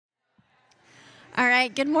All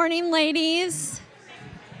right, good morning, ladies.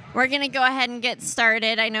 We're going to go ahead and get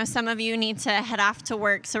started. I know some of you need to head off to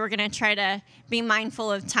work, so we're going to try to be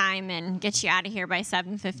mindful of time and get you out of here by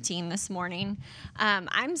 7:15 this morning.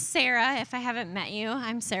 I'm Sarah. If I haven't met you,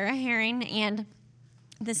 I'm Sarah Herring, and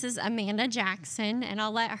this is Amanda Jackson, and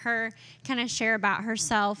I'll let her kind of share about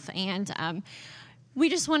herself. And we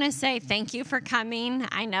just want to say thank you for coming.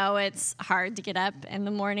 I know it's hard to get up in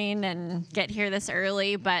the morning and get here this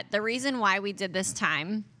early, but the reason why we did this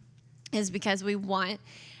time is because we want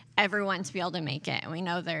everyone to be able to make it. And we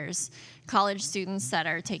know there's college students that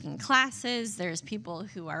are taking classes, there's people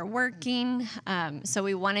who are working. So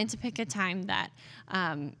we wanted to pick a time that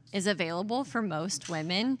is available for most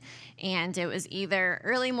women. And it was either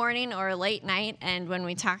early morning or late night. And when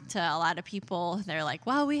we talked to a lot of people, they're like,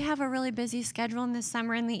 well, we have a really busy schedule in the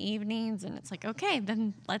summer in the evenings. And it's like, okay,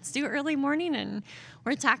 then let's do early morning. And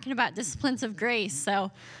we're talking about disciplines of grace.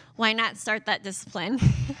 So why not start that discipline?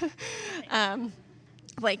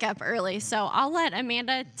 Wake up early. So I'll let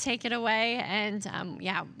Amanda take it away. And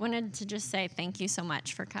wanted to just say thank you so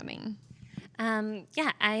much for coming. I'm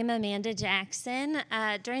Amanda Jackson.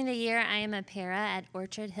 During the year, I am a para at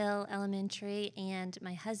Orchard Hill Elementary, and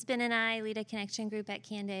my husband and I lead a connection group at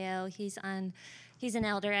Candeo. He's an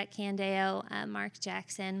elder at Candeo, Mark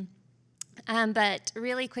Jackson. But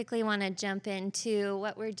really quickly want to jump into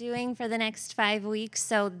what we're doing for the next 5 weeks.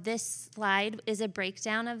 So this slide is a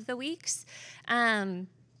breakdown of the weeks.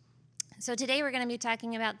 So today we're going to be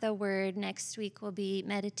talking about the word. Next week will be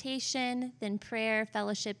meditation, then prayer,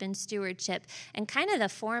 fellowship, and stewardship. And kind of the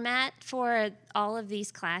format for all of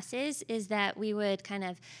these classes is that we would kind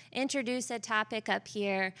of introduce a topic up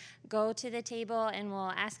here, go to the table, and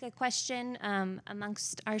we'll ask a question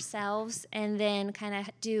amongst ourselves, and then kind of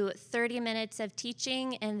do 30 minutes of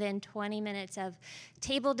teaching, and then 20 minutes of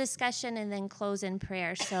table discussion, and then close in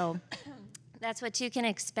prayer. So that's what you can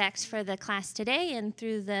expect for the class today and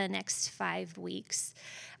through the next 5 weeks.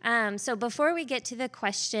 So before we get to the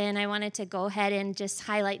question, I wanted to go ahead and just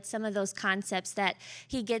highlight some of those concepts that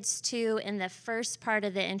he gets to in the first part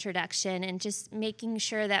of the introduction, and just making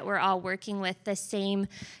sure that we're all working with the same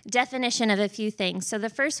definition of a few things. So the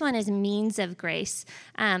first one is means of grace.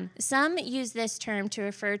 Some use this term to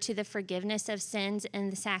refer to the forgiveness of sins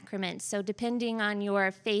in the sacraments. So depending on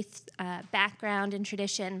your faith background and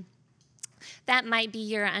tradition, that might be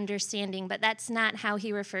your understanding, but that's not how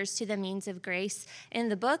he refers to the means of grace in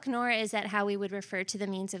the book, nor is that how we would refer to the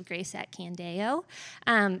means of grace at Candeo.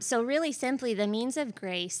 So really simply, the means of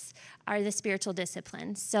grace are the spiritual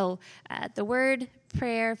disciplines. So the word,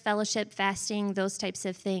 prayer, fellowship, fasting, those types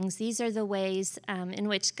of things, these are the ways in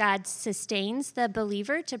which God sustains the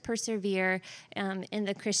believer to persevere in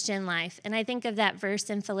the Christian life. And I think of that verse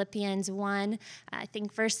in Philippians 1, I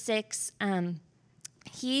think verse 6,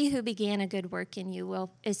 he who began a good work in you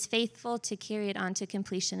is faithful to carry it on to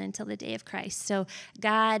completion until the day of Christ. So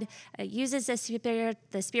God uses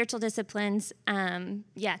the spiritual disciplines, to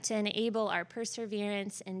enable our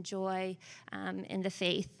perseverance and joy in the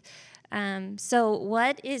faith. So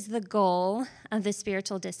what is the goal of the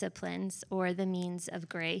spiritual disciplines, or the means of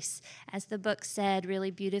grace? As the book said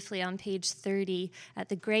really beautifully on page 30, at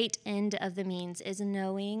the great end of the means is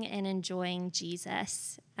knowing and enjoying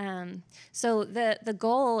Jesus. So the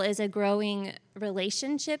goal is a growing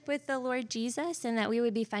relationship with the Lord Jesus, and that we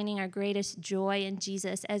would be finding our greatest joy in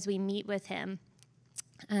Jesus as we meet with him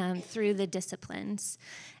through the disciplines.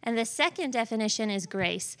 And the second definition is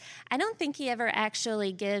grace. I don't think he ever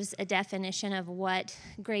actually gives a definition of what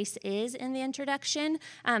grace is in the introduction,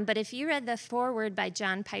 but if you read the foreword by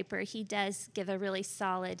John Piper, he does give a really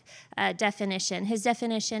solid definition. His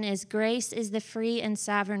definition is: grace is the free and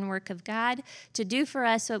sovereign work of God to do for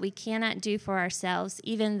us what we cannot do for ourselves,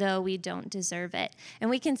 even though we don't deserve it. And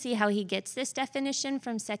we can see how he gets this definition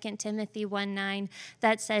from 2 Timothy 1:9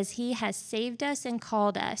 that says, he has saved us and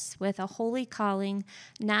called us with a holy calling,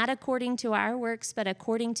 not according to our works, but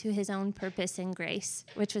according to his own purpose and grace,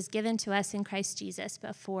 which was given to us in Christ Jesus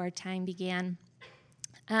before time began.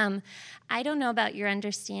 I don't know about your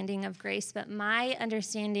understanding of grace, but my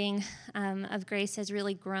understanding of grace has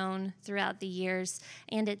really grown throughout the years,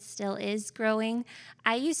 and it still is growing.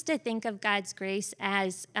 I used to think of God's grace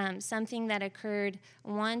as something that occurred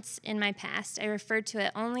once in my past. I referred to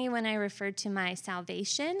it only when I referred to my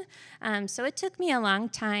salvation. So it took me a long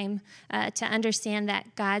time to understand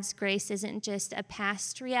that God's grace isn't just a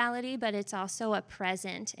past reality, but it's also a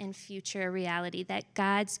present and future reality, that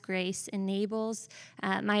God's grace enables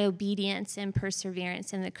my obedience and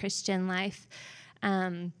perseverance in the Christian life.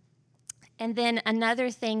 And then another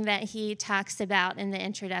thing that he talks about in the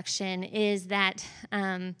introduction is that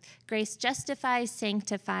grace justifies,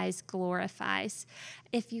 sanctifies, glorifies.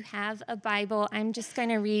 If you have a Bible, I'm just going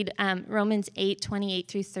to read Romans 8:28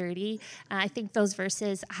 through 30. I think those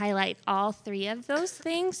verses highlight all three of those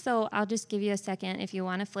things, so I'll just give you a second if you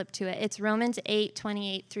want to flip to it. It's Romans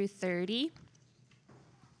 8:28 through 30.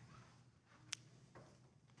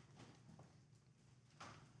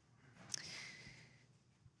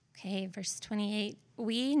 Okay, verse 28.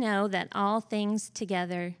 We know that all things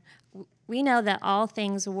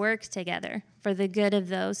work together for the good of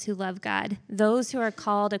those who love God, those who are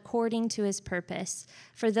called according to his purpose.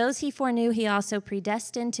 For those he foreknew, he also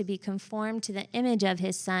predestined to be conformed to the image of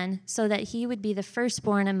his Son, so that he would be the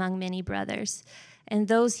firstborn among many brothers. And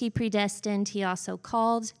those he predestined, he also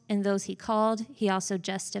called. And those he called, he also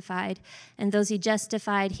justified. And those he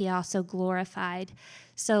justified, he also glorified.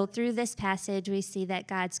 So through this passage, we see that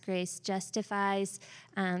God's grace justifies,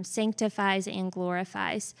 sanctifies, and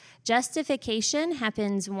glorifies. Justification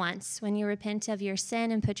happens once. When you repent of your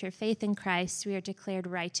sin and put your faith in Christ, we are declared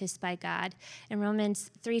righteous by God. In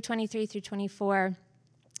Romans 3:23 through 24,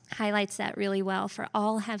 highlights that really well. For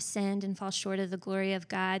all have sinned and fall short of the glory of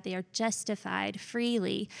God. They are justified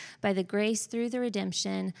freely by the grace through the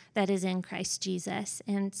redemption that is in Christ Jesus.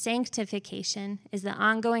 And sanctification is the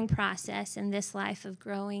ongoing process in this life of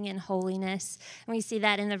growing in holiness. And we see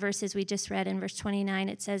that in the verses we just read. In verse 29,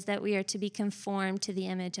 it says that we are to be conformed to the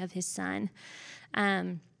image of his Son.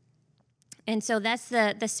 And so that's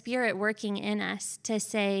the Spirit working in us to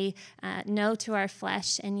say no to our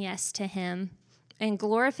flesh and yes to him. And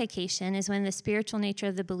glorification is when the spiritual nature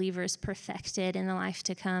of the believer is perfected in the life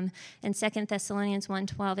to come. In 2 Thessalonians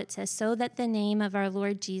 1:12, it says, so that the name of our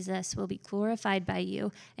Lord Jesus will be glorified by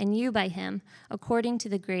you, and you by him, according to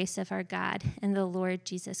the grace of our God and the Lord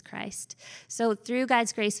Jesus Christ. So through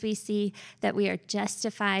God's grace, we see that we are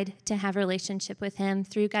justified to have a relationship with him.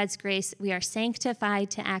 Through God's grace, we are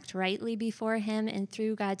sanctified to act rightly before him. And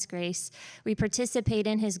through God's grace, we participate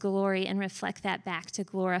in his glory and reflect that back to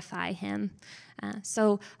glorify him.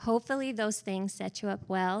 So hopefully those things set you up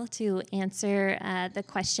well to answer the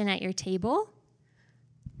question at your table.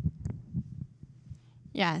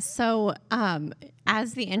 Yeah, so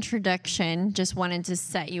as the introduction, just wanted to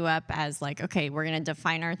set you up as like, okay, we're going to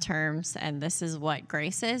define our terms, and this is what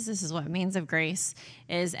grace is. This is what means of grace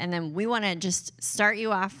is. And then we want to just start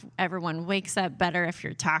you off. Everyone wakes up better if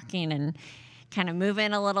you're talking and kind of move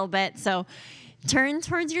in a little bit. So turn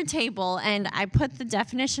towards your table, and I put the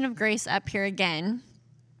definition of grace up here again.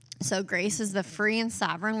 So grace is the free and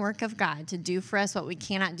sovereign work of God to do for us what we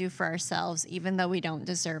cannot do for ourselves, even though we don't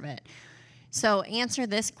deserve it. So answer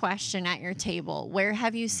this question at your table. Where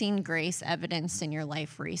have you seen grace evidenced in your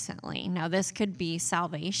life recently? Now, this could be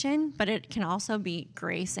salvation, but it can also be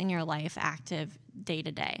grace in your life active day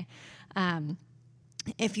to day.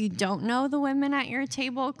 If you don't know the women at your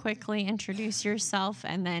table, quickly introduce yourself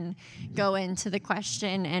and then go into the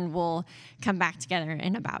question, and we'll come back together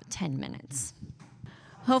in about 10 minutes.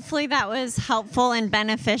 Hopefully that was helpful and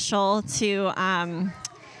beneficial to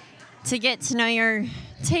get to know your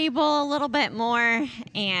table a little bit more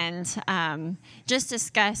and just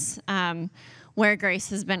discuss where grace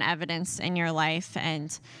has been evidenced in your life.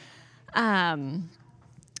 And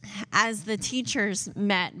as the teachers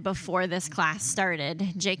met before this class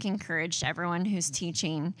started, Jake encouraged everyone who's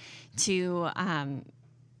teaching to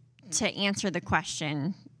answer the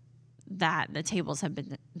question that the tables have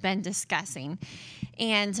been discussing.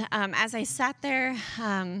 And as I sat there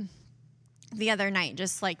the other night,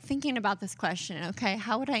 just like thinking about this question, okay,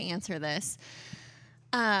 how would I answer this?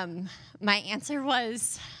 My answer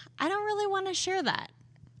was, I don't really want to share that.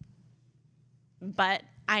 But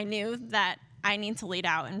I knew that I need to lead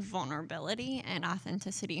out in vulnerability and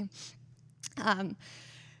authenticity.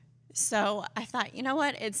 So I thought, you know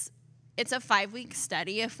what? It's a 5-week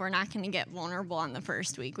study. If we're not going to get vulnerable on the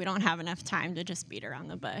first week, we don't have enough time to just beat around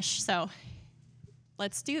the bush. So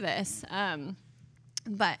let's do this.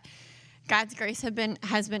 But God's grace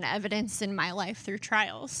has been evidenced in my life through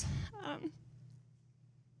trials.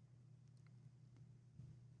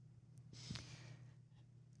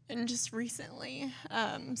 And just recently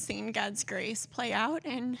seen God's grace play out,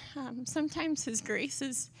 and sometimes his grace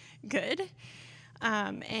is good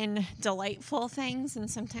and delightful things,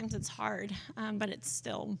 and sometimes it's hard, but it's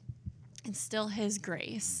still his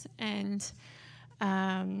grace. And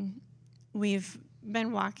we've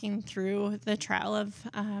been walking through the trial of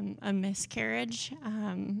a miscarriage,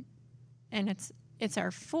 and it's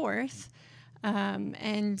our 4th,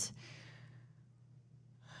 and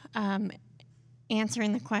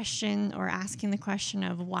answering the question or asking the question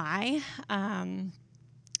of why.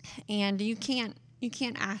 And you can't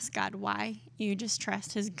ask God why. You just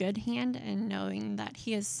trust his good hand and knowing that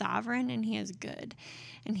he is sovereign and he is good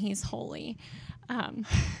and he's holy.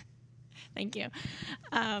 Thank you.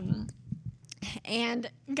 And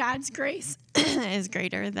God's grace is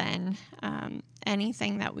greater than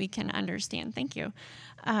anything that we can understand. Thank you.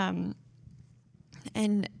 And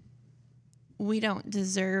we don't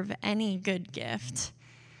deserve any good gift,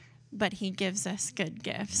 but he gives us good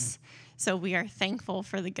gifts. So we are thankful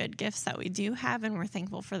for the good gifts that we do have, and we're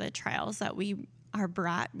thankful for the trials that we are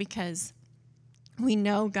brought because we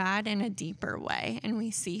know God in a deeper way, and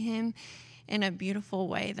we see him in a beautiful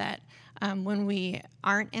way that when we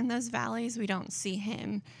aren't in those valleys, we don't see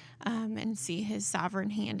him and see his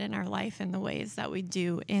sovereign hand in our life in the ways that we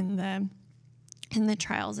do in the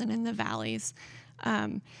trials and in the valleys.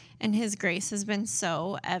 And his grace has been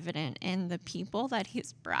so evident in the people that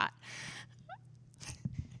he's brought.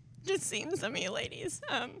 Just seeing some of you ladies.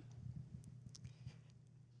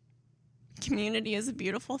 Community is a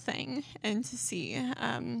beautiful thing, and to see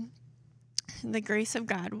the grace of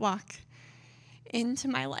God walk into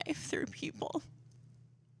my life through people.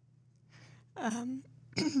 And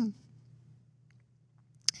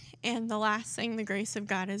the last thing, the grace of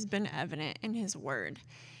God has been evident in his word.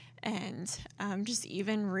 And just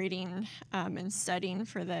even reading and studying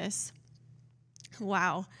for this,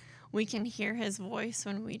 wow, we can hear his voice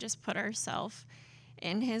when we just put ourselves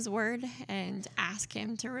in his word and ask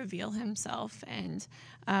him to reveal himself. And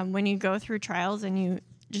when you go through trials and you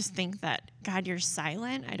just think that, God, you're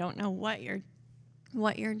silent, I don't know what you're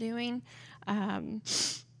doing.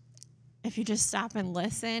 If you just stop and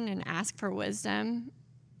listen and ask for wisdom,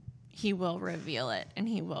 he will reveal it, and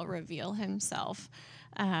he will reveal himself.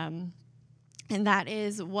 And that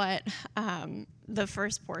is what the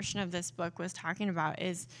first portion of this book was talking about,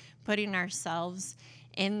 is putting ourselves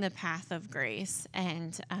in the path of grace.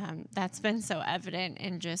 And that's been so evident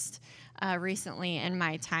in just recently in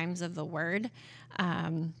my times of the word.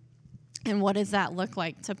 And what does that look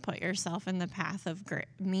like to put yourself in the path of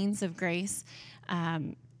means of grace?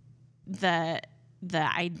 The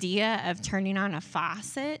idea of turning on a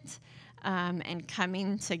faucet and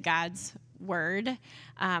coming to God's word.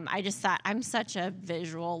 I just thought, I'm such a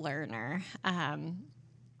visual learner.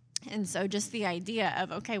 And so just the idea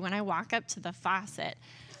of, okay, when I walk up to the faucet,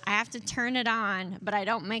 I have to turn it on, but I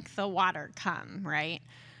don't make the water come, right?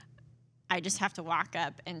 I just have to walk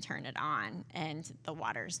up and turn it on, and the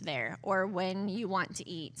water's there. Or when you want to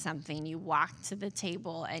eat something, you walk to the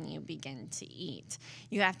table and you begin to eat.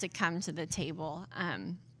 You have to come to the table.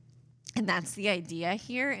 And that's the idea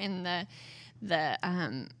here in the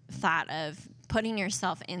thought of putting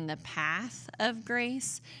yourself in the path of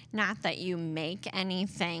grace, not that you make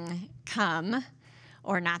anything come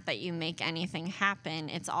or not that you make anything happen.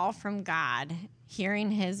 It's all from God.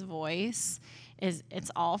 Hearing his voice,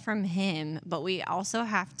 it's all from him, but we also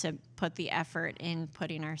have to put the effort in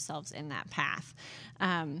putting ourselves in that path.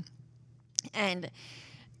 And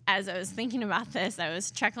as I was thinking about this, I was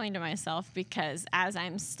chuckling to myself because as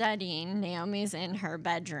I'm studying, Naomi's in her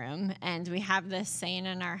bedroom, and we have this saying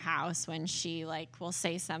in our house when she will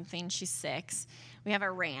say something. She's 6. We have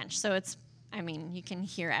a ranch, so you can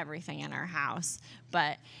hear everything in our house.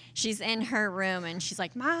 But she's in her room and she's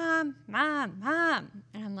like, "Mom, Mom, Mom,"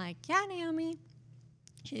 and I'm like, "Yeah, Naomi."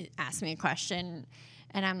 She asked me a question,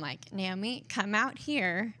 and I'm like, "Naomi, come out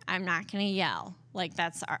here. I'm not going to yell.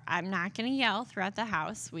 I'm not going to yell throughout the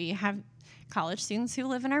house. We have college students who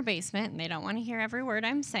live in our basement, and they don't want to hear every word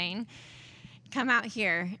I'm saying. Come out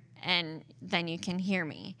here, and then you can hear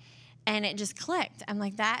me." And it just clicked. I'm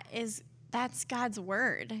like, that's God's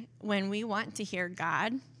word. When we want to hear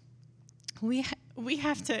God, we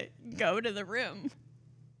have to go to the room.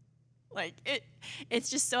 It's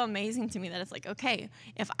just so amazing to me that it's like, okay,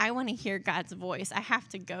 if I want to hear God's voice, I have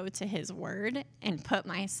to go to his word and put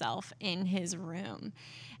myself in his room.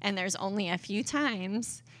 And there's only a few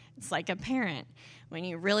times, it's like a parent. When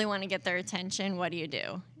you really want to get their attention, what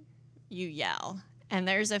do? You yell. And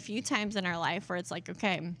there's a few times in our life where it's like,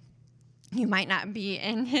 okay, you might not be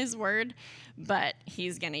in his word, but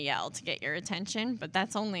he's going to yell to get your attention. But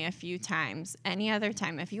that's only a few times. Any other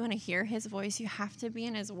time, if you want to hear his voice, you have to be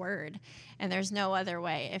in his word. And there's no other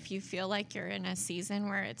way. If you feel like you're in a season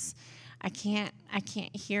where I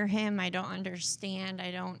can't hear him, I don't understand,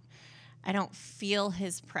 I don't feel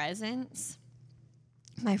his presence,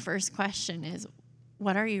 my first question is,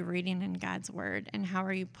 what are you reading in God's word, and how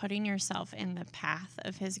are you putting yourself in the path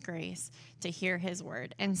of his grace to hear his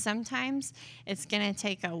word? And sometimes it's going to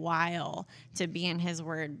take a while to be in his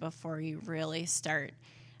word before you really start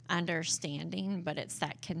understanding, but it's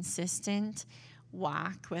that consistent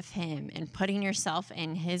walk with him and putting yourself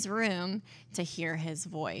in his room to hear his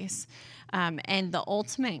voice. And the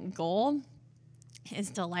ultimate goal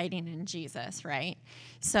is delighting in Jesus, right?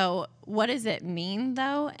 So what does it mean,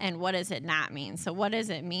 though, and what does it not mean? So what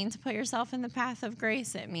does it mean to put yourself in the path of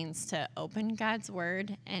grace? It means to open God's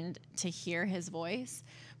word and to hear his voice.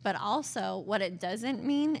 But also, what it doesn't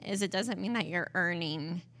mean is it doesn't mean that you're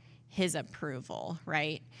earning his approval,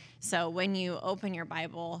 right? So when you open your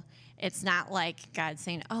Bible, it's not like God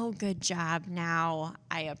saying, oh, good job, now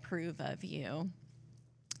I approve of you.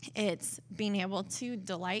 It's being able to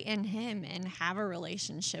delight in him and have a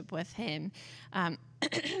relationship with him.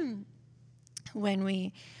 When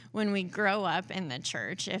we grow up in the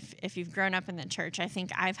church, if you've grown up in the church, I think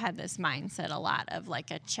I've had this mindset a lot of like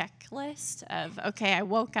a checklist of, okay, I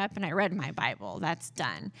woke up and I read my Bible, that's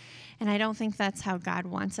done. And I don't think that's how God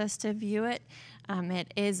wants us to view it.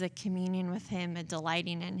 It is a communion with him, a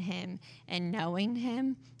delighting in him, and knowing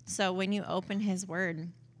him. So when you open his word,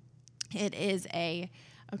 it is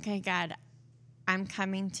okay, God, I'm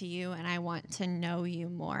coming to you and I want to know you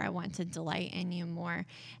more. I want to delight in you more.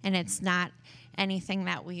 And it's not anything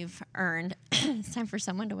that we've earned. It's time for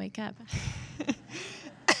someone to wake up.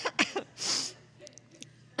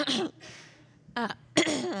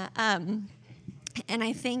 And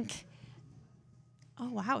I think,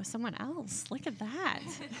 oh, wow, someone else. Look at that.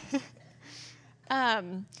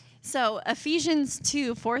 So Ephesians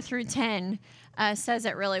 2, 4 through 10 says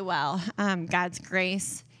it really well, God's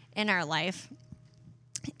grace in our life.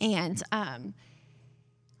 And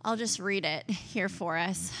I'll just read it here for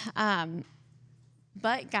us.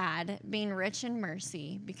 But God, being rich in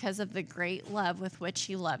mercy, because of the great love with which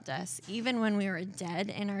he loved us, even when we were dead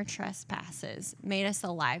in our trespasses, made us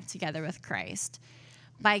alive together with Christ.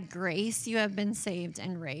 By grace you have been saved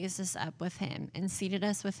and raised us up with him and seated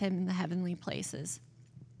us with him in the heavenly places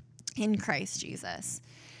in Christ Jesus,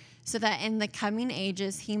 so that in the coming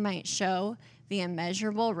ages he might show the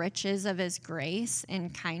immeasurable riches of his grace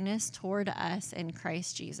and kindness toward us in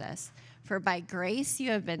Christ Jesus. For by grace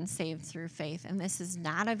you have been saved through faith, and this is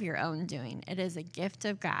not of your own doing. It is a gift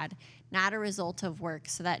of God, not a result of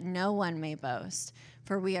works, so that no one may boast.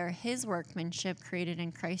 For we are his workmanship, created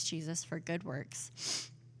in Christ Jesus for good works,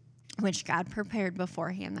 which God prepared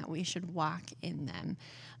beforehand that we should walk in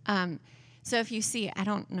them. So if you see, I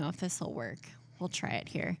don't know if this will work. We'll try it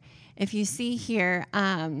here. If you see here,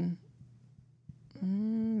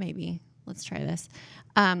 maybe, let's try this.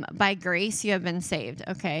 By grace you have been saved.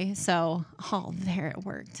 Okay, so, there it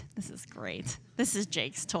worked. This is great. This is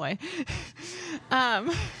Jake's toy.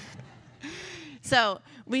 So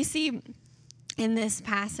we see in this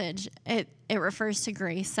passage, it refers to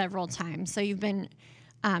grace several times. So you've been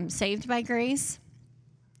saved by grace,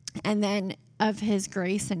 and then of his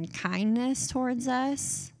grace and kindness towards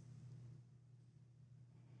us.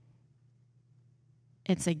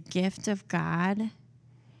 It's a gift of God.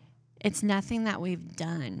 It's nothing that we've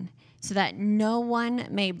done, so that no one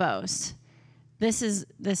may boast. This is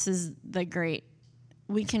the great.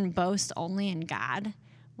 We can boast only in God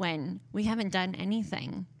when we haven't done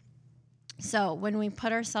anything. So when we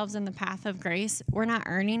put ourselves in the path of grace, we're not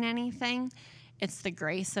earning anything. It's the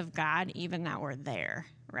grace of God, even that we're there,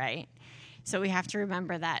 right? So we have to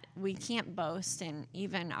remember that we can't boast in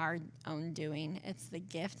even our own doing. It's the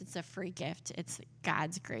gift. It's a free gift. It's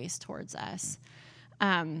God's grace towards us.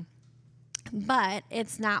 But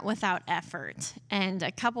it's not without effort. And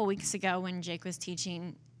a couple weeks ago when Jake was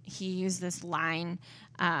teaching, he used this line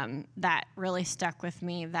that really stuck with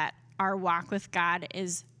me, that our walk with God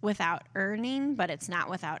is without earning, but it's not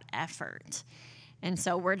without effort. And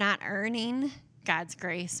so we're not earning God's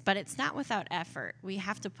grace, but it's not without effort. We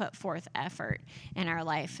have to put forth effort in our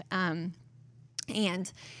life. And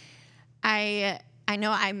I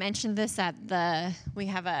know I mentioned this we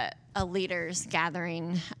have a leaders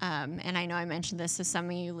gathering, and I know I mentioned this, so some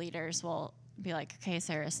of you leaders will be like, okay,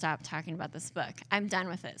 Sarah, stop talking about this book. I'm done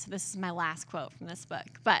with it. So this is my last quote from this book.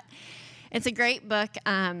 But it's a great book,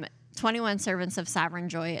 21 Servants of Sovereign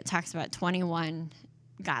Joy. It talks about 21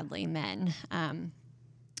 godly men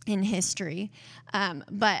in history.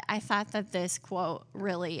 But I thought that this quote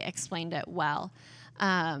really explained it well.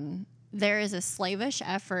 There is a slavish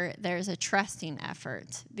effort. There's a trusting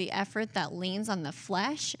effort. The effort that leans on the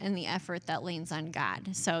flesh and the effort that leans on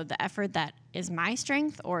God. So the effort that is my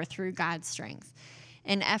strength or through God's strength.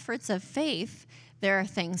 In efforts of faith, there are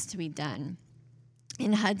things to be done.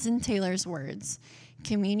 In Hudson Taylor's words,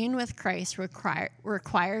 communion with Christ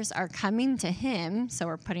requires our coming to him, so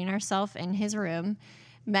we're putting ourselves in his room,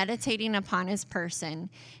 Meditating upon his person,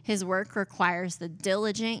 his work requires the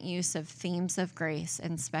diligent use of themes of grace,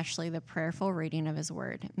 and especially the prayerful reading of his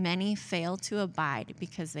word. Many fail to abide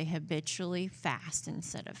because they habitually fast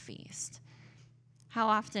instead of feast. How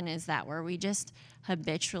often is that where we just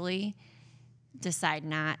habitually decide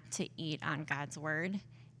not to eat on God's word?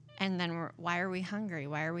 And then why are we hungry?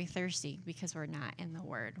 Why are we thirsty? Because we're not in the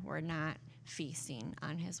word. We're not feasting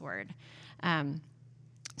on his word.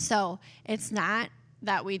 So it's not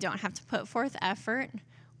that we don't have to put forth effort.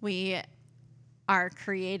 We are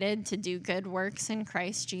created to do good works in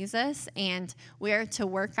Christ Jesus, and we are to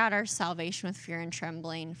work out our salvation with fear and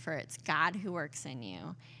trembling, for it's God who works in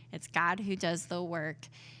you. It's God who does the work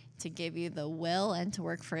to give you the will and to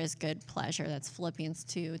work for his good pleasure. That's Philippians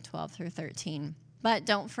 2:12-13. But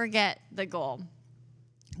don't forget the goal.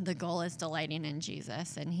 The goal is delighting in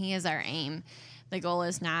Jesus, and he is our aim. The goal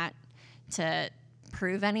is not to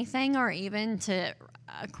prove anything or even to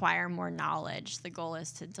acquire more knowledge. The goal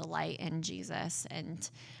is to delight in Jesus and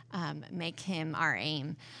make him our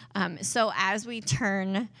aim. So as we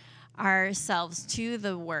turn ourselves to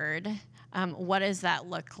the word, what does that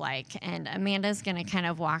look like? And Amanda's going to kind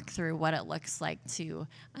of walk through what it looks like to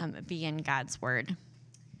be in God's word.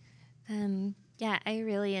 Yeah, I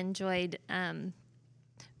really enjoyed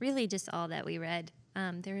really just all that we read.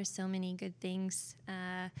 There are so many good things,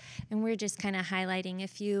 and we're just kind of highlighting a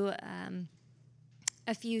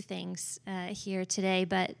few things here today.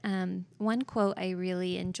 But one quote I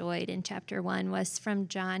really enjoyed in chapter 1 was from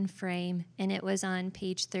John Frame, and it was on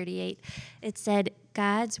page 38. It said,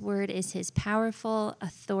 "God's word is his powerful,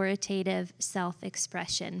 authoritative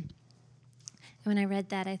self-expression." When I read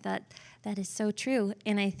that, I thought, that is so true.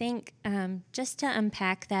 And I think just to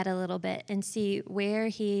unpack that a little bit and see where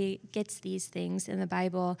he gets these things in the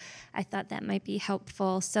Bible, I thought that might be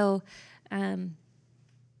helpful. So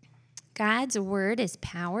God's word is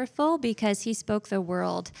powerful because he spoke the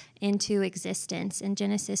world into existence. In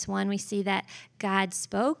Genesis 1, we see that God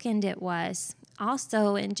spoke and it was.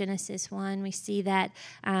 Also in Genesis 1, we see that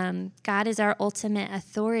God is our ultimate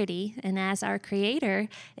authority, and as our creator,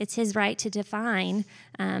 it's his right to define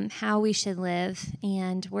how we should live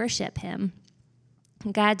and worship him.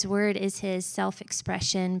 God's word is his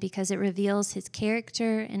self-expression because it reveals his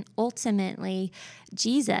character, and ultimately,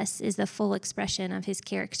 Jesus is the full expression of his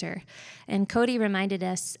character. And Cody reminded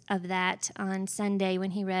us of that on Sunday when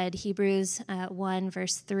he read Hebrews 1,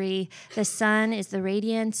 verse 3. The Son is the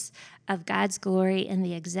radiance of God's glory and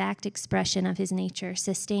the exact expression of his nature,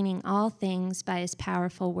 sustaining all things by his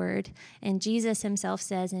powerful word. And Jesus himself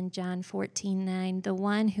says in John 14:9, the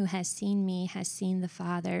one who has seen me has seen the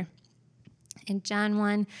Father. And John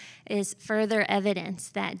 1 is further evidence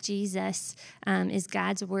that Jesus is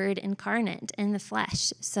God's word incarnate in the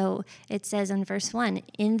flesh. So it says in verse 1,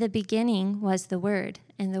 in the beginning was the Word,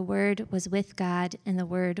 and the Word was with God, and the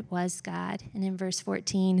Word was God. And in verse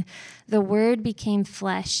 14, the Word became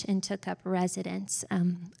flesh and took up residence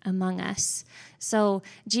among us. So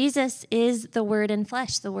Jesus is the Word in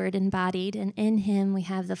flesh, the Word embodied, and in him we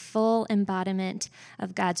have the full embodiment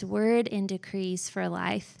of God's word and decrees for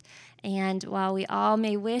life. And while we all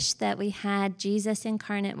may wish that we had Jesus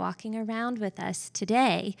incarnate walking around with us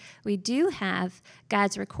today, we do have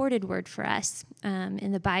God's recorded word for us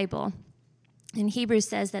in the Bible. And Hebrews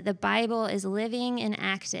says that the Bible is living and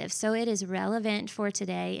active, so it is relevant for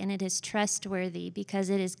today, and it is trustworthy because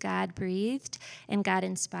it is God-breathed and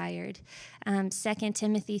God-inspired. 2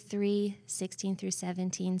 Timothy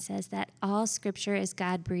 3:16-17 says that all Scripture is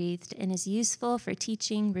God-breathed and is useful for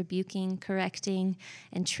teaching, rebuking, correcting,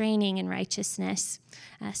 and training in righteousness,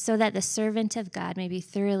 so that the servant of God may be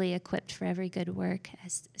thoroughly equipped for every good work,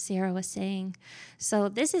 as Sarah was saying. So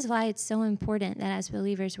this is why it's so important that as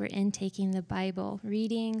believers we're intaking the Bible,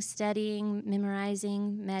 reading, studying,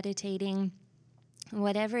 memorizing, meditating.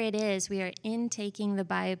 Whatever it is, we are intaking the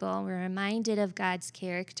Bible. We're reminded of God's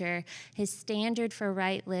character, his standard for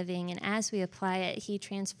right living, and as we apply it, he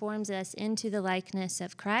transforms us into the likeness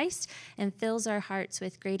of Christ and fills our hearts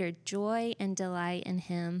with greater joy and delight in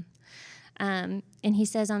him. And he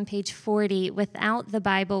says on page 40, without the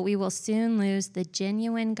Bible, we will soon lose the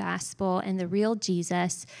genuine gospel and the real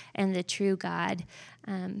Jesus and the true God.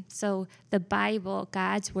 So the Bible,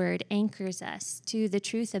 God's word, anchors us to the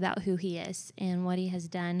truth about who he is and what he has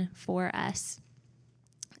done for us.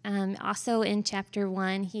 Also in chapter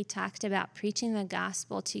 1, he talked about preaching the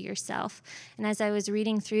gospel to yourself. And as I was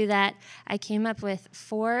reading through that, I came up with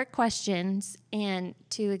 4 questions and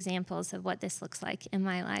 2 examples of what this looks like in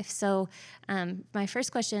my life. So my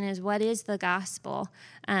first question is, what is the gospel?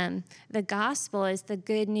 The gospel is the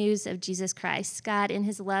good news of Jesus Christ. God, in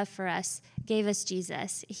his love for us, gave us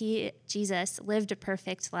Jesus. Jesus lived a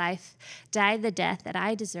perfect life, died the death that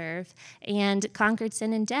I deserve, and conquered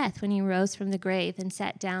sin and death when he rose from the grave and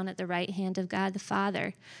sat down at the right hand of God the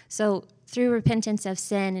Father. So through repentance of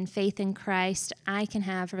sin and faith in Christ, I can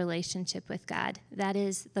have a relationship with God. That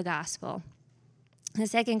is the gospel. The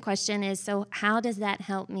second question is, so how does that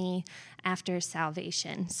help me after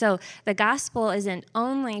salvation? So the gospel isn't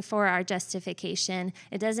only for our justification.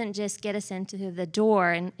 It doesn't just get us into the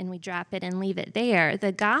door and we drop it and leave it there.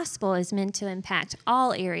 The gospel is meant to impact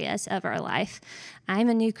all areas of our life. I'm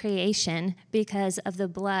a new creation because of the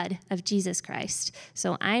blood of Jesus Christ.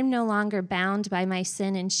 So I'm no longer bound by my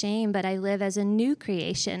sin and shame, but I live as a new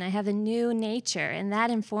creation. I have a new nature, and that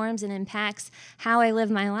informs and impacts how I live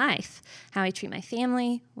my life, how I treat my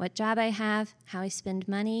family, what job I have, how I spend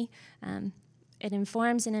money. It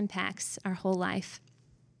informs and impacts our whole life.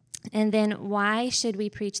 And then why should we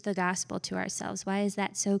preach the gospel to ourselves? Why is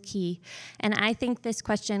that so key? And I think this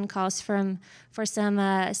question calls for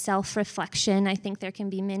some self-reflection. I think there can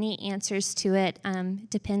be many answers to it.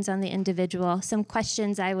 Depends on the individual. Some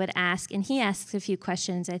questions I would ask, and he asks a few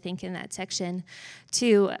questions, I think, in that section,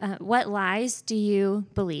 too. What lies do you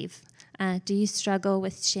believe? Do you struggle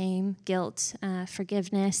with shame, guilt,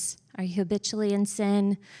 forgiveness? Are you habitually in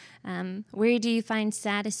sin? Where do you find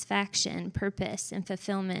satisfaction, purpose, and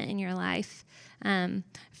fulfillment in your life?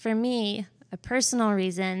 For me, a personal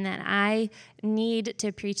reason that I need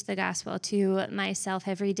to preach the gospel to myself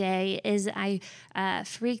every day is I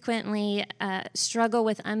frequently struggle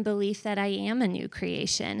with unbelief that I am a new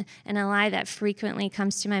creation. And a lie that frequently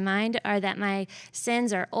comes to my mind are that my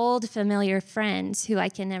sins are old, familiar friends who I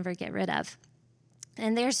can never get rid of.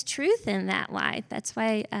 And there's truth in that lie. That's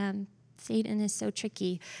why Satan is so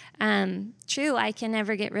tricky. True, I can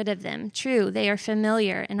never get rid of them. True, they are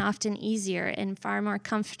familiar and often easier and far more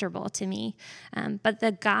comfortable to me. But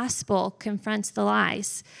the gospel confronts the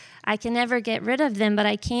lies. I can never get rid of them, but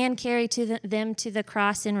I can carry them to the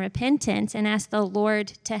cross in repentance and ask the Lord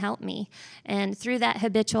to help me. And through that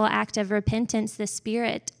habitual act of repentance, the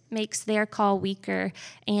Spirit makes their call weaker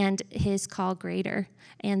and his call greater.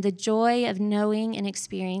 And the joy of knowing and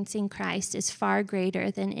experiencing Christ is far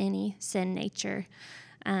greater than any sin nature.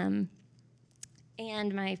 And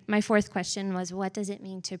my fourth question was, what does it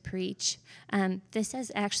mean to preach? This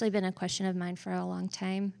has actually been a question of mine for a long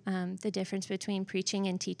time, the difference between preaching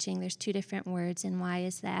and teaching. There's 2 different words, and why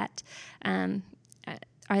is that?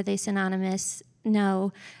 Are they synonymous?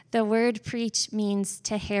 No. The word preach means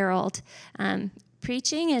to herald.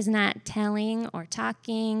 Preaching is not telling or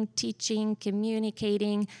talking, teaching,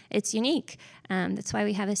 communicating. It's unique. That's why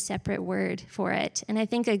we have a separate word for it. And I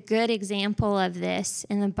think a good example of this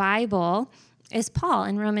in the Bible is Paul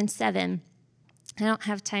in Romans 7. I don't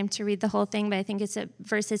have time to read the whole thing, but I think it's at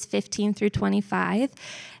verses 15 through 25.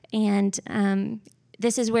 And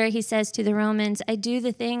this is where he says to the Romans, I do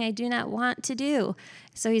the thing I do not want to do.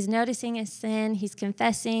 So he's noticing his sin, he's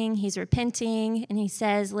confessing, he's repenting, and he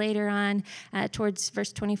says later on towards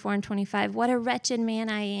verse 24 and 25, what a wretched man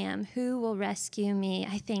I am. Who will rescue me?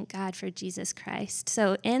 I thank God for Jesus Christ.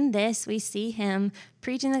 So in this, we see him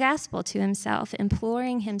preaching the gospel to himself,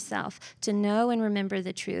 imploring himself to know and remember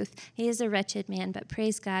the truth. He is a wretched man, but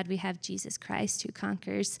praise God, we have Jesus Christ who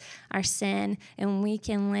conquers our sin, and we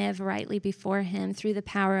can live rightly before him through the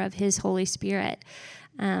power of his Holy Spirit.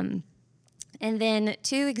 And then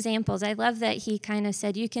 2 examples. I love that he kind of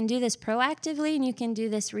said, you can do this proactively and you can do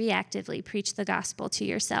this reactively, preach the gospel to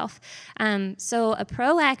yourself. So a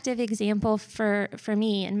proactive example for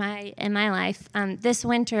me in my life, this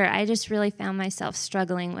winter, I just really found myself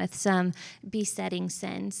struggling with some besetting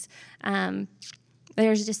sins.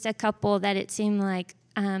 There's just a couple that it seemed like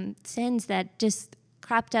sins that just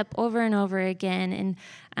cropped up over and over again.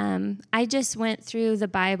 And I just went through the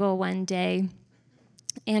Bible one day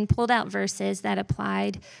and pulled out verses that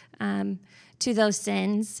applied to those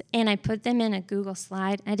sins, and I put them in a Google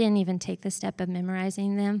slide. I didn't even take the step of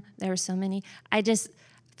memorizing them. There were so many. I just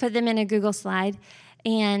put them in a Google slide,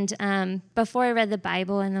 and before I read the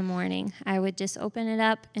Bible in the morning, I would just open it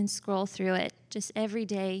up and scroll through it, just every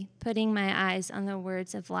day, putting my eyes on the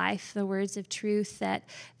words of life, the words of truth that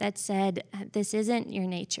said, this isn't your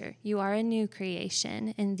nature. You are a new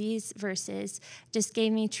creation. And these verses just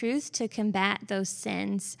gave me truth to combat those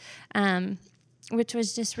sins, which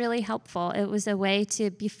was just really helpful. It was a way to,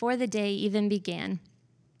 before the day even began,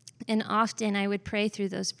 And often I would pray through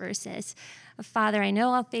those verses. Father, I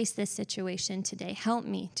know I'll face this situation today. Help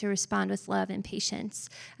me to respond with love and patience,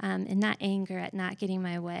 and not anger at not getting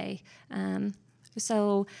my way.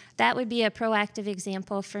 So that would be a proactive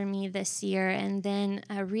example for me this year. And then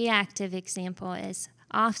a reactive example is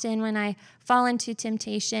often when I fall into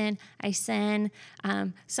temptation, I sin.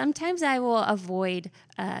 Sometimes I will avoid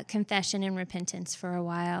confession and repentance for a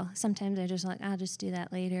while. Sometimes I just I'll just do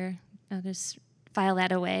that later. I'll just file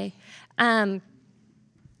that away. And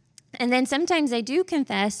then sometimes I do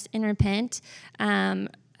confess and repent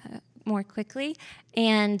more quickly.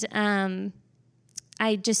 And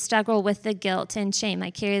I just struggle with the guilt and shame. I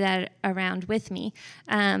carry that around with me.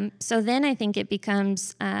 So then I think it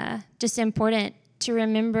becomes just important to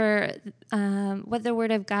remember what the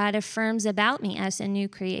Word of God affirms about me as a new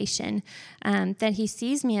creation, that He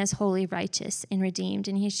sees me as holy, righteous, and redeemed,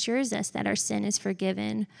 and He assures us that our sin is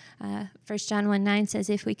forgiven. 1 John 1:9 says,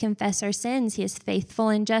 if we confess our sins, He is faithful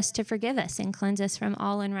and just to forgive us and cleanse us from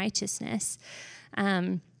all unrighteousness.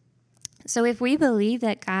 So if we believe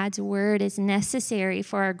that God's word is necessary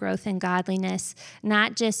for our growth in godliness,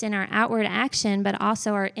 not just in our outward action, but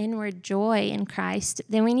also our inward joy in Christ,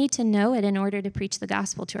 then we need to know it in order to preach the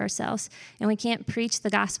gospel to ourselves. And we can't preach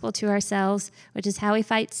the gospel to ourselves, which is how we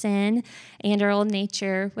fight sin and our old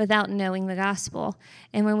nature, without knowing the gospel.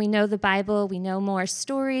 And when we know the Bible, we know more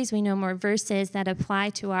stories, we know more verses that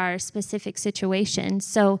apply to our specific situation.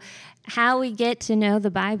 So how we get to know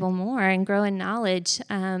the Bible more and grow in knowledge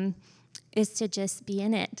is to just be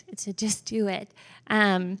in it, to just do it.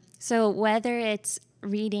 So whether it's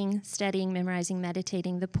reading, studying, memorizing,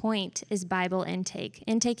 meditating, the point is Bible intake,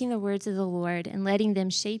 intaking the words of the Lord and letting them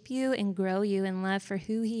shape you and grow you in love for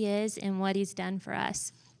who He is and what He's done for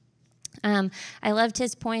us. I loved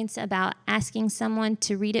his points about asking someone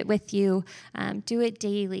to read it with you. Do it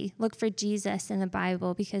daily. Look for Jesus in the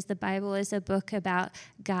Bible, because the Bible is a book about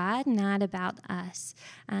God, not about us.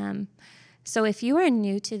 So if you are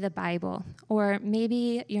new to the Bible, or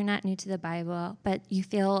maybe you're not new to the Bible, but you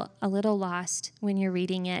feel a little lost when you're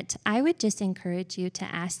reading it, I would just encourage you to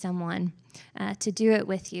ask someone to do it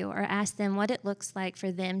with you, or ask them what it looks like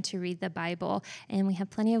for them to read the Bible. And we have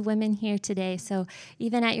plenty of women here today, so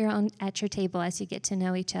even at your table, as you get to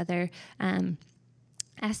know each other,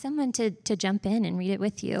 ask someone to jump in and read it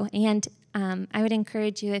with you. And I would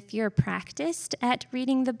encourage you, if you're practiced at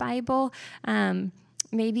reading the Bible,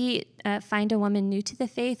 maybe find a woman new to the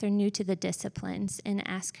faith or new to the disciplines and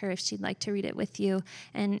ask her if she'd like to read it with you.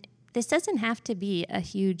 And this doesn't have to be a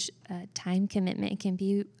huge time commitment. It can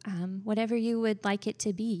be whatever you would like it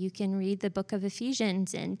to be. You can read the book of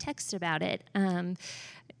Ephesians and text about it. You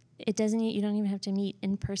don't even have to meet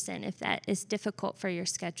in person if that is difficult for your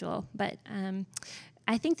schedule. But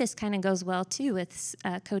I think this kind of goes well, too, with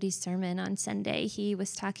Cody's sermon on Sunday. He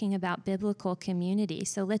was talking about biblical community.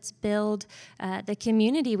 So let's build the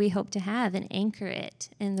community we hope to have and anchor it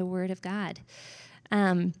in the Word of God.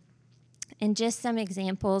 And just some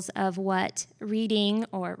examples of what reading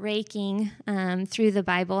or raking through the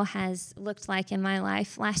Bible has looked like in my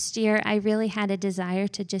life. Last year, I really had a desire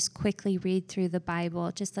to just quickly read through the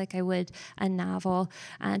Bible, just like I would a novel,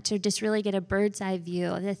 to just really get a bird's eye view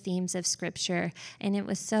of the themes of Scripture. And it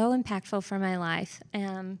was so impactful for my life.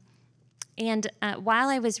 And while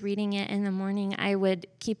I was reading it in the morning, I would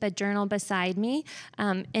keep a journal beside me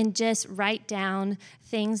and just write down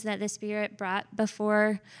things that the Spirit brought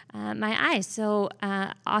before my eyes. So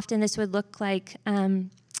often this would look like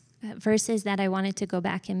verses that I wanted to go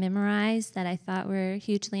back and memorize that I thought were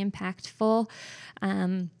hugely impactful,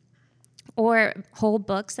 or whole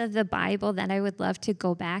books of the Bible that I would love to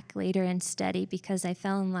go back later and study because I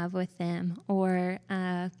fell in love with them, or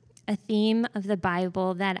a theme of the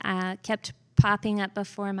Bible that kept popping up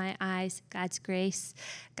before my eyes: God's grace,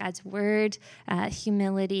 God's word,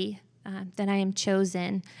 humility, that I am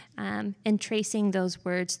chosen, and tracing those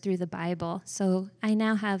words through the Bible. So I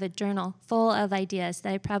now have a journal full of ideas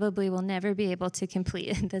that I probably will never be able to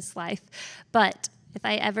complete in this life. But if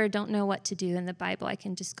I ever don't know what to do in the Bible, I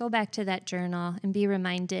can just go back to that journal and be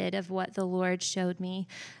reminded of what the Lord showed me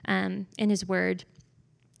in His Word.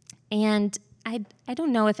 And I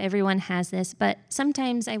don't know if everyone has this, but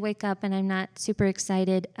sometimes I wake up and I'm not super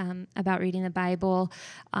excited about reading the Bible,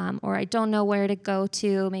 or I don't know where to go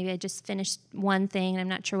to. Maybe I just finished one thing and I'm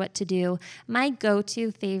not sure what to do. My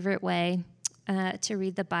go-to favorite way to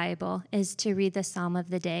read the Bible is to read the Psalm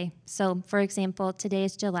of the day. So, for example, today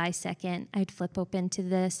is July 2nd. I'd flip open to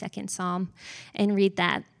the second Psalm and read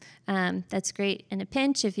that. That's great in a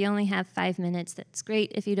pinch if you only have 5 minutes. That's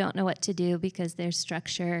great if you don't know what to do because there's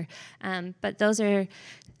structure. But those are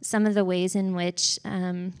some of the ways in which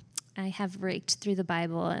I have raked through the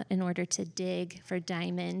Bible in order to dig for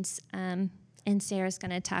diamonds. And Sarah's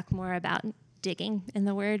going to talk more about digging in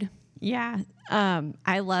the Word. Yeah.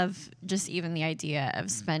 I love just even the idea of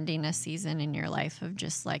spending a season in your life of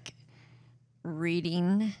just like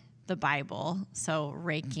reading the Bible. So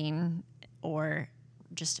raking or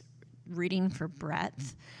just reading for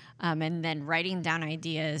breadth. And then writing down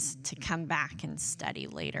ideas to come back and study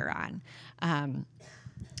later on.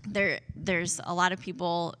 There's a lot of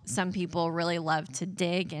people, some people really love to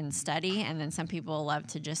dig and study, and then some people love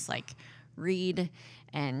to just like read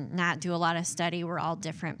and not do a lot of study. We're all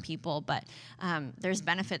different people, but there's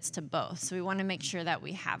benefits to both. So we want to make sure that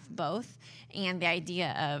we have both. And the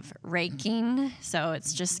idea of raking, so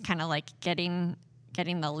it's just kind of like getting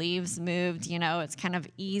the leaves moved, it's kind of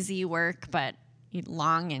easy work, but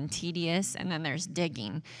long and tedious, and then there's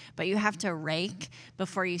digging. But you have to rake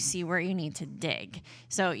before you see where you need to dig.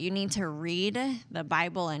 So you need to read the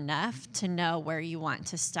Bible enough to know where you want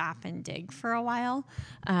to stop and dig for a while.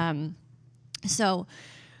 So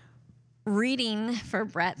reading for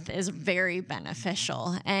breadth is very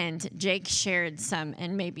beneficial. And Jake shared some,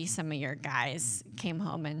 and maybe some of your guys came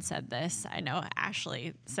home and said this. I know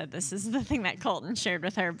Ashley said this is the thing that Colton shared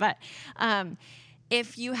with her, but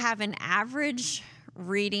if you have an average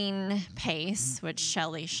reading pace, which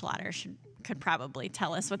Shelley Schlatter could probably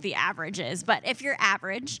tell us what the average is, but if you're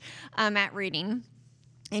average at reading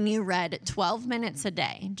and you read 12 minutes a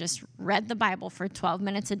day, just read the Bible for 12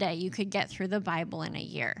 minutes a day, you could get through the Bible in a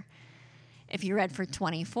year. If you read for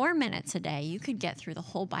 24 minutes a day, you could get through the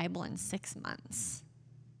whole Bible in 6 months.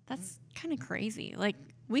 That's kind of crazy. Like,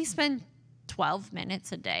 we spend 12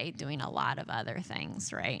 minutes a day doing a lot of other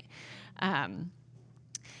things, right?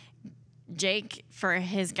 Jake, for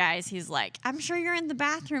his guys, he's like, I'm sure you're in the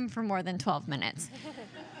bathroom for more than 12 minutes.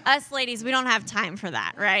 Us ladies, we don't have time for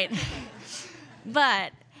that, right?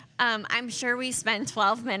 But I'm sure we spend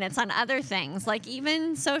 12 minutes on other things, like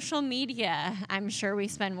even social media. I'm sure we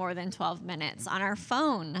spend more than 12 minutes on our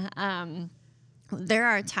phone. There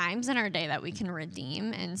are times in our day that we can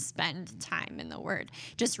redeem and spend time in the Word,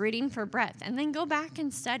 just reading for breadth, and then go back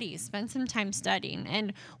and study, spend some time studying.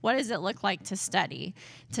 And what does it look like to study?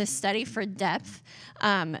 To study for depth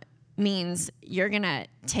means you're going to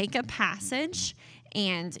take a passage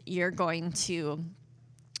and you're going to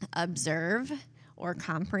observe or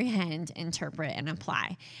comprehend, interpret, and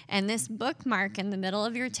apply. And this bookmark in the middle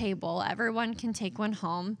of your table, everyone can take one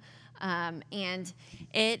home. And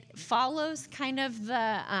it follows kind of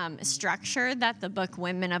the structure that the book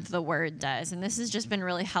Women of the Word does. And this has just been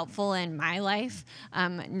really helpful in my life,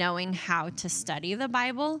 knowing how to study the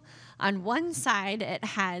Bible. On one side, it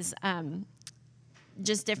has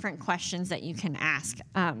just different questions that you can ask.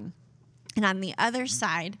 And on the other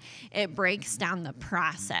side, it breaks down the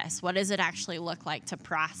process. What does it actually look like to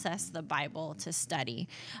process the Bible, to study?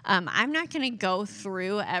 I'm not going to go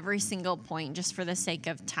through every single point just for the sake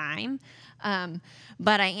of time,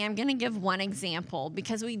 but I am going to give one example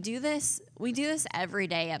because we do this every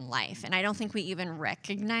day in life, and I don't think we even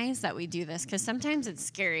recognize that we do this because sometimes it's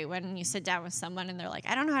scary when you sit down with someone and they're like,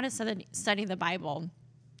 I don't know how to study the Bible. And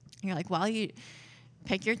you're like, well, you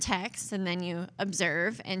pick your text, and then you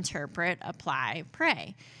observe, interpret, apply,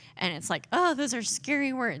 pray. And it's like, oh, those are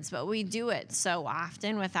scary words, but we do it so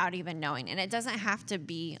often without even knowing. And it doesn't have to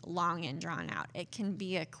be long and drawn out. It can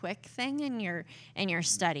be a quick thing in your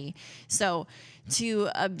study. So to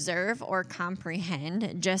observe or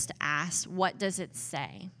comprehend, just ask, what does it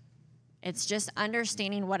say? It's just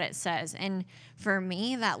understanding what it says. And for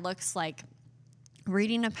me, that looks like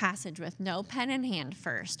reading a passage with no pen in hand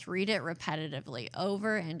first. Read it repetitively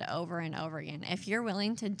over and over and over again. If you're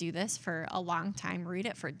willing to do this for a long time, read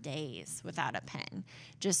it for days without a pen,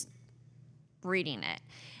 just reading it.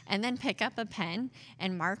 And then pick up a pen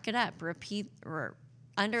and mark it up.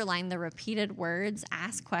 Underline the repeated words,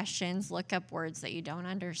 ask questions, look up words that you don't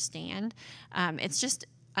understand. It's just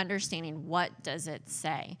understanding what does it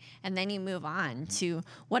say, and then you move on to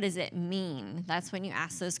what does it mean. That's when you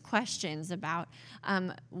ask those questions about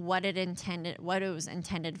what it was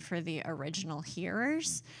intended for the original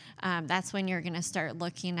hearers. That's when you're going to start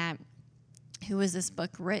looking at who was this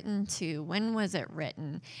book written to, when was it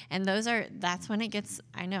written, and that's when it gets,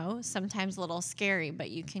 I know, sometimes a little scary, but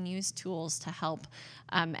you can use tools to help.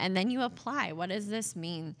 And then you apply, what does this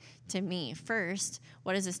mean to me? First,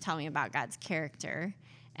 what does this tell me about God's character?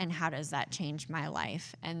 And how does that change my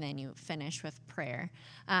life? And then you finish with prayer.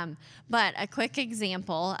 But a quick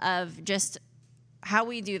example of just how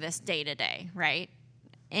we do this day to day, right?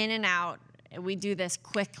 In and out, we do this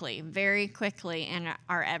quickly, very quickly in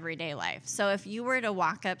our everyday life. So if you were to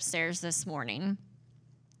walk upstairs this morning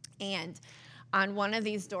and on one of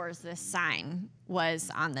these doors, this sign was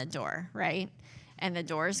on the door, right? And the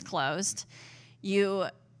door is closed. You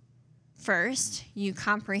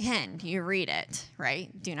comprehend, you read it, right?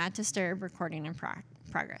 Do not disturb, recording in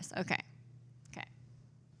progress. Okay.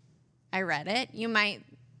 I read it. You might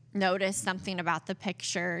notice something about the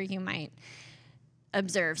picture. You might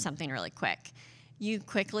observe something really quick. You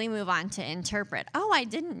quickly move on to interpret. Oh, I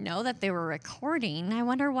didn't know that they were recording. I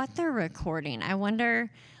wonder what they're recording. I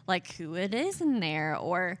wonder, who it is in there.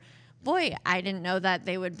 Or, boy, I didn't know that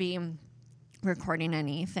they would be recording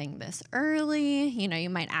anything this early. You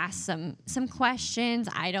might ask some questions.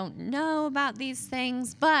 I don't know about these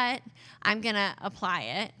things, but I'm going to apply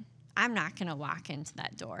it. I'm not going to walk into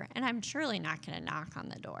that door, and I'm surely not going to knock on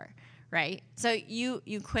the door, right? So you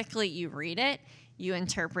quickly read it, you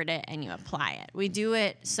interpret it, and you apply it. We do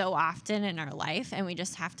it so often in our life, and we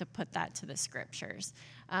just have to put that to the scriptures.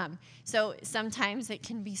 So sometimes it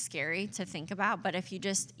can be scary to think about, but if you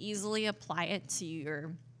just easily apply it to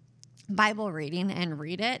your Bible reading and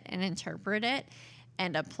read it and interpret it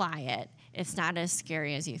and apply it, it's not as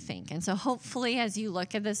scary as you think. And so hopefully as you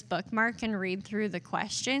look at this bookmark and read through the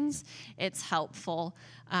questions, it's helpful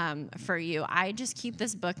for you. I just keep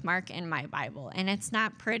this bookmark in my Bible, and it's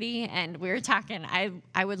not pretty. And we were talking,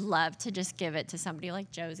 I would love to just give it to somebody like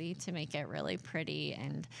Josie to make it really pretty.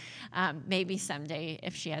 And maybe someday,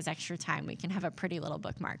 if she has extra time, we can have a pretty little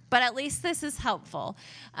bookmark. But at least this is helpful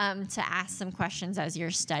to ask some questions as you're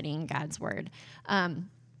studying God's Word.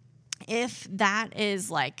 If that is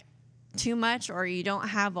too much, or you don't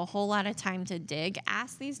have a whole lot of time to dig,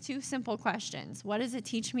 ask these two simple questions. What does it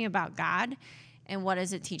teach me about God, and what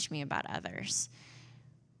does it teach me about others?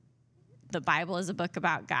 The Bible is a book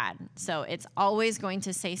about God, so it's always going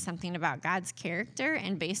to say something about God's character,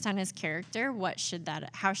 and based on his character,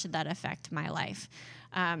 how should that affect my life?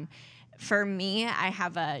 For me, I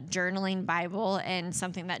have a journaling Bible, and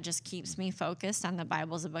something that just keeps me focused on the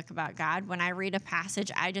Bible is a book about God. When I read a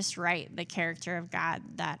passage, I just write the character of God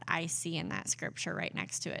that I see in that scripture right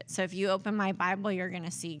next to it. So if you open my Bible, you're going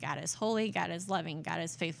to see God is holy, God is loving, God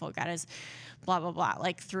is faithful, God is blah, blah, blah,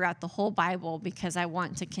 throughout the whole Bible, because I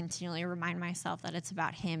want to continually remind myself that it's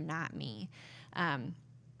about him, not me. And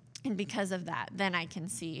because of that, then I can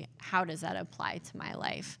see how does that apply to my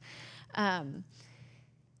life.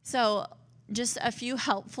 So just a few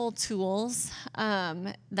helpful tools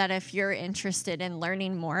that if you're interested in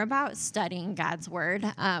learning more about studying God's Word,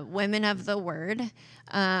 Women of the Word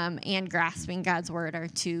and Grasping God's Word are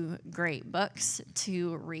two great books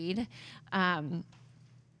to read.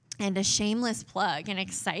 And a shameless plug, an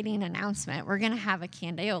exciting announcement. We're going to have a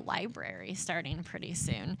Candeo library starting pretty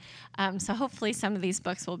soon. So hopefully some of these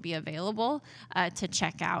books will be available to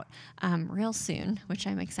check out real soon, which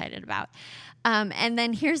I'm excited about. And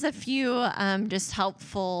then here's a few just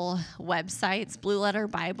helpful websites. Blue Letter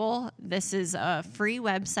Bible. This is a free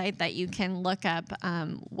website that you can look up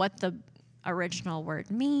what the original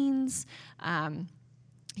word means.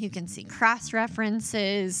 You can see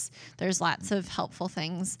cross-references. There's lots of helpful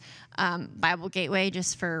things. Bible Gateway,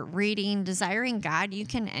 just for reading. Desiring God, you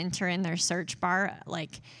can enter in their search bar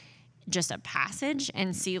just a passage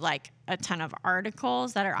and see a ton of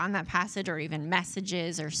articles that are on that passage, or even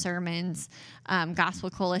messages or sermons. Gospel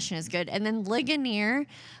Coalition is good. And then Ligonier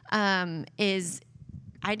is,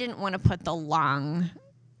 I didn't want to put the long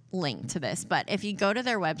link to this, but if you go to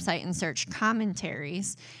their website and search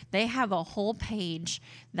commentaries, they have a whole page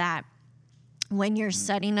that when you're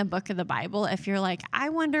studying a book of the Bible, if you're I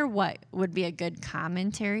wonder what would be a good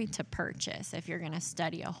commentary to purchase if you're going to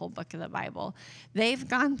study a whole book of the Bible, they've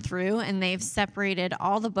gone through and they've separated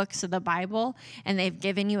all the books of the Bible, and they've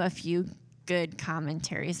given you a few good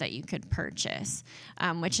commentaries that you could purchase,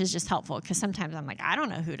 which is just helpful, because sometimes I'm I don't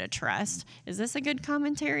know who to trust. Is this a good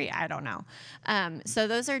commentary? I don't know. So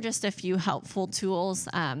those are just a few helpful tools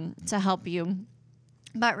to help you.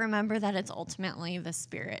 But remember that it's ultimately the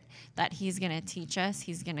Spirit that he's going to teach us,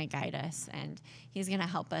 he's going to guide us, and he's going to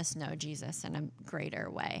help us know Jesus in a greater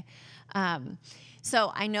way.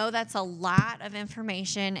 So I know that's a lot of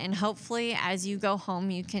information, and hopefully as you go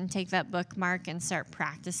home, you can take that bookmark and start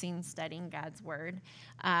practicing studying God's Word.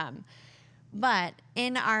 But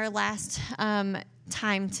in our last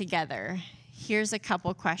time together, here's a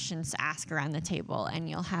couple questions to ask around the table, and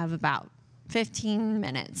you'll have about 15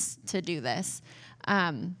 minutes to do this.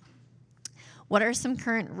 What are some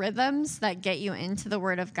current rhythms that get you into the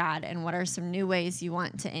Word of God, and what are some new ways you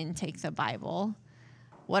want to intake the Bible?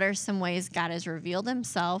 What are some ways God has revealed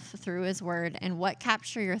himself through his Word, and what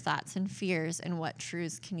capture your thoughts and fears, and what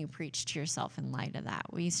truths can you preach to yourself in light of that?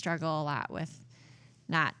 We struggle a lot with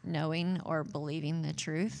not knowing or believing the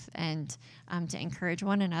truth, and to encourage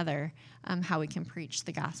one another how we can preach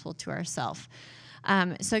the gospel to ourselves.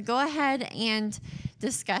 So go ahead and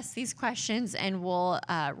discuss these questions, and we'll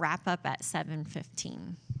wrap up at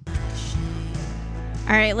 7:15.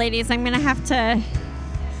 All right, ladies, I'm going to have to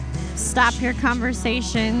stop your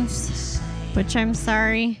conversations, which I'm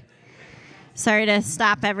sorry. Sorry to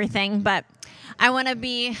stop everything, but I want to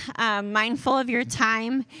be mindful of your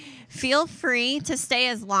time. Feel free to stay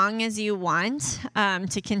as long as you want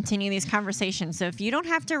to continue these conversations. So if you don't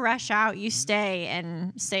have to rush out, you stay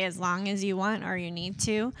as long as you want or you need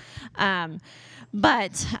to.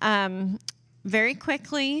 But very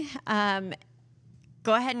quickly,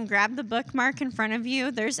 go ahead and grab the bookmark in front of you.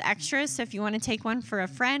 There's extras, so if you want to take one for a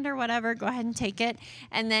friend or whatever, go ahead and take it.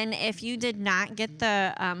 And then if you did not get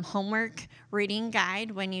the homework reading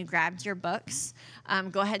guide when you grabbed your books,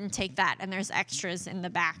 go ahead and take that. And there's extras in the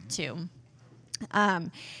back, too.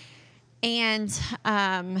 I'm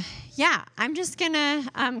just going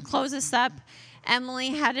to close this up. Emily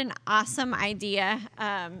had an awesome idea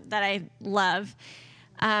that I love.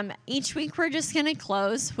 Each week, we're just going to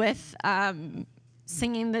close with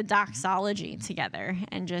singing the doxology together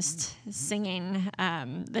and just singing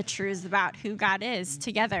the truths about who God is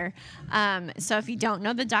together. So if you don't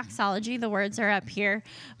know the doxology, the words are up here,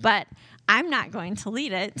 but I'm not going to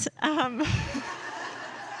lead it.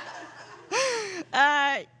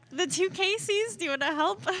 The two Caseys, do you want to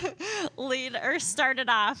help lead or start it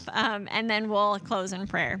off? And then we'll close in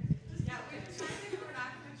prayer. Yeah, we decided we're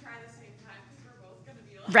not going to try the same time because we're both going to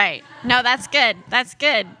be like... Right. No, that's good. That's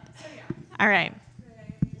good. So, yeah. All right.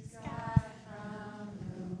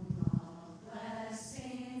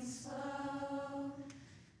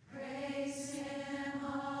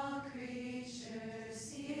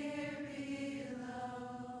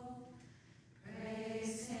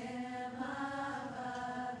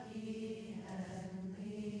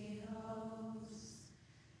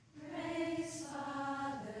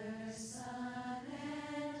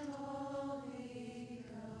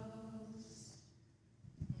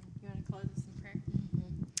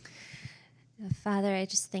 Father, I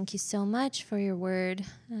just thank you so much for your word.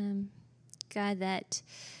 God, that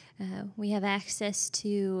we have access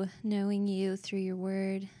to knowing you through your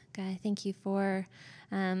word. God, I thank you for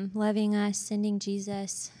loving us, sending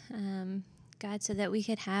Jesus, God, so that we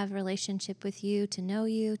could have a relationship with you, to know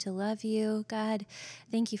you, to love you. God,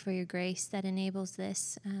 thank you for your grace that enables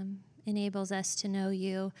this, enables us to know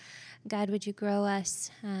you. God, would you grow us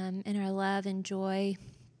in our love and joy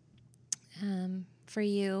for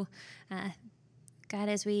you. God,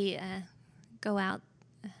 as we go out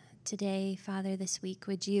today, Father, this week,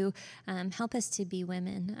 would you help us to be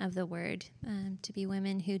women of the word, to be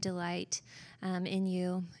women who delight in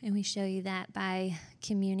you, and we show you that by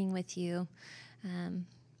communing with you.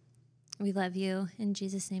 We love you. In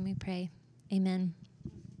Jesus' name we pray. Amen.